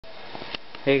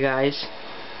Hey guys,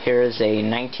 here is a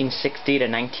 1960 to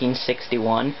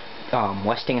 1961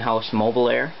 Westinghouse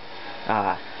Mobilaire,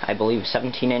 I believe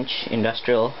 17-inch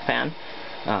industrial fan.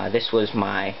 This was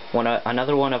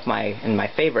another one of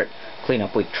my favorite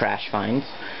cleanup week trash finds.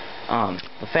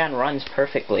 The fan runs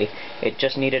perfectly. It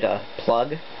just needed a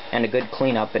plug and a good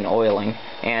cleanup and oiling,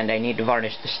 and I need to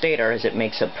varnish the stator as it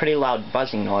makes a pretty loud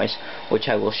buzzing noise, which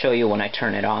I will show you when I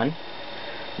turn it on.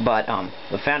 But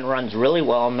the fan runs really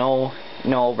well, no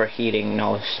overheating,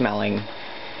 no smelling.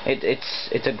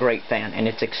 It's a great fan, and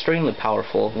it's extremely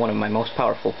powerful, one of my most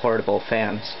powerful portable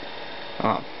fans,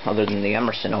 other than the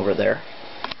Emerson over there.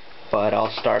 But I'll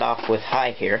start off with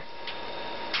high here.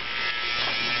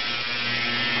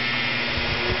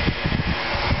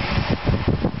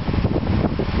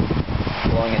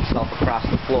 Blowing itself across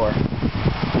the floor.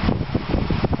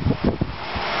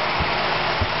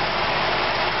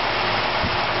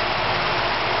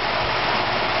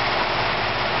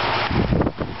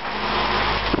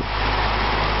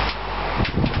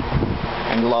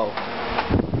 And low.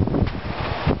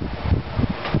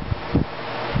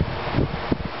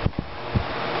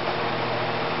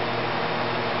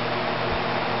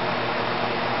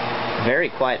 Very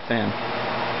quiet fan.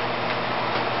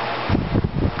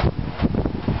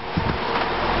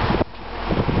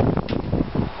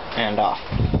 And off.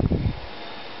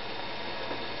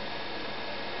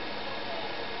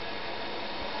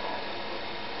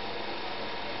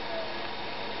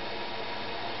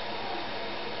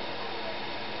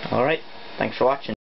 Alright, thanks for watching.